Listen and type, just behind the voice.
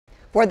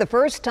For the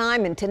first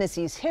time in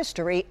Tennessee's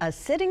history, a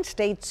sitting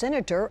state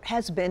senator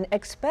has been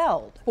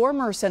expelled.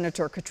 Former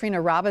Senator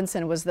Katrina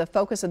Robinson was the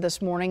focus of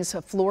this morning's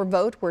floor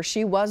vote, where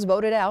she was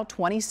voted out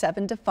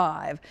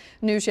 27-5.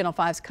 News Channel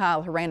 5's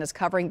Kyle Horan is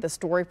covering the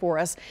story for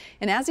us.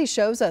 And as he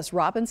shows us,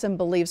 Robinson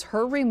believes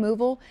her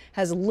removal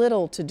has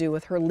little to do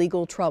with her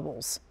legal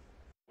troubles.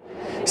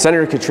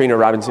 Senator Katrina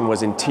Robinson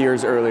was in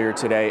tears earlier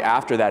today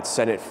after that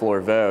Senate floor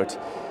vote.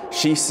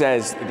 She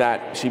says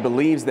that she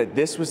believes that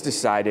this was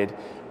decided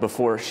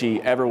before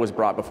she ever was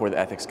brought before the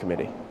Ethics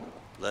Committee.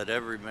 Let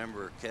every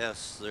member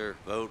cast their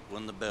vote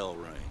when the bell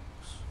rings.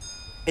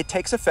 It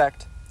takes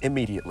effect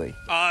immediately.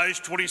 Ayes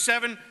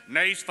 27,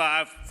 nays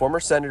 5. Former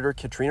Senator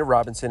Katrina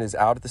Robinson is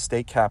out at the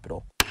state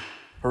capitol.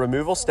 Her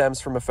removal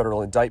stems from a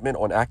federal indictment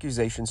on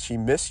accusations she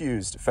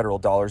misused federal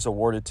dollars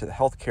awarded to the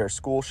health care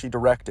school she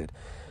directed.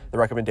 The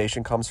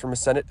recommendation comes from a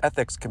Senate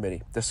Ethics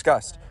Committee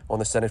discussed on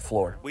the Senate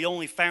floor. We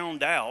only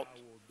found out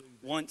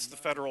once the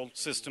federal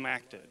system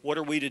acted. What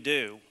are we to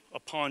do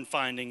upon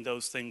finding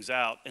those things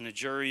out? And a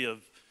jury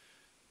of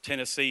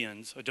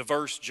Tennesseans, a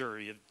diverse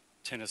jury of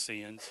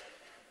Tennesseans,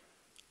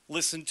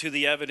 listened to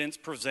the evidence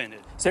presented.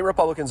 State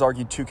Republicans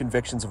argued 2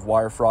 convictions of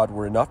wire fraud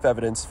were enough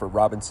evidence for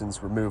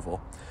Robinson's removal.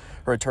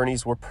 Her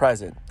attorneys were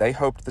present. They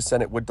hoped the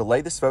Senate would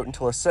delay this vote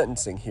until a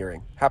sentencing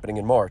hearing happening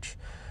in March.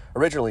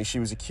 Originally, she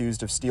was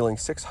accused of stealing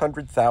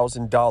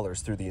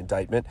 $600,000 through the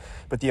indictment,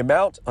 but the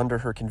amount under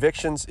her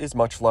convictions is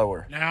much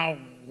lower. Now,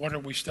 what are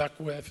we stuck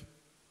with?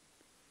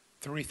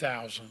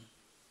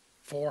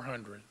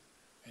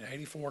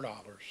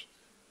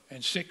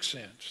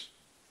 $3,484.06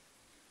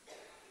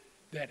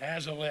 that,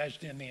 as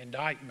alleged in the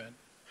indictment,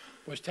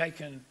 was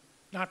taken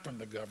not from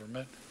the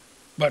government,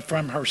 but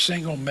from her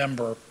single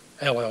member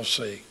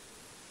LLC,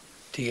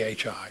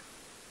 THI.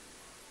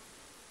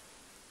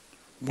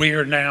 We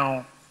are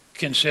now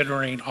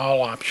considering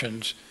all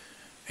options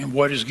in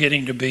what is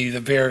getting to be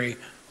the very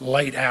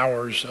late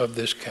hours of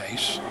this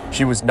case.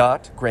 She was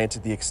not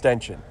granted the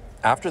extension.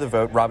 After the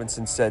vote,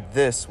 Robinson said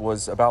this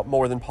was about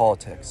more than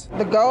politics.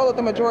 The goal of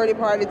the majority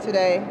party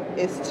today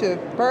is to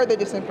further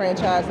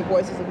disenfranchise the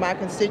voices of my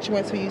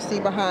constituents who you see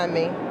behind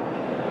me,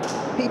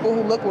 people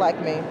who look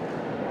like me.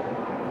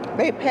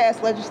 They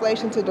passed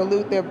legislation to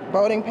dilute their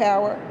voting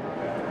power.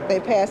 They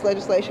passed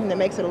legislation that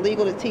makes it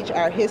illegal to teach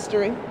our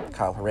history.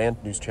 Kyle Horan,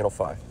 News Channel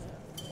 5.